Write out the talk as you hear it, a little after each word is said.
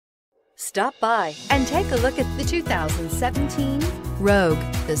Stop by and take a look at the 2017 Rogue.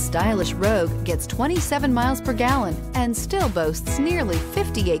 The stylish Rogue gets 27 miles per gallon and still boasts nearly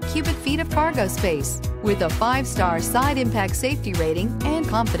 58 cubic feet of cargo space. With a 5-star side impact safety rating and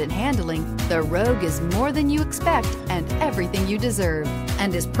confident handling, the Rogue is more than you expect and everything you deserve,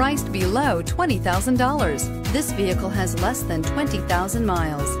 and is priced below $20,000. This vehicle has less than 20,000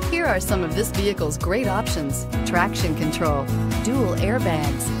 miles. Here are some of this vehicle's great options: traction control, dual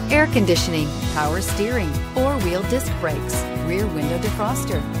airbags, air conditioning, power steering, 4-wheel disc brakes, rear window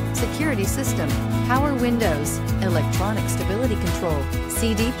defroster, security system, power windows, electronic stability control,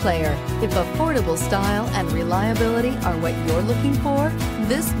 CD player. If affordable style and reliability are what you're looking for,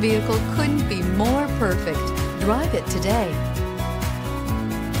 this vehicle couldn't be more perfect. Drive it today.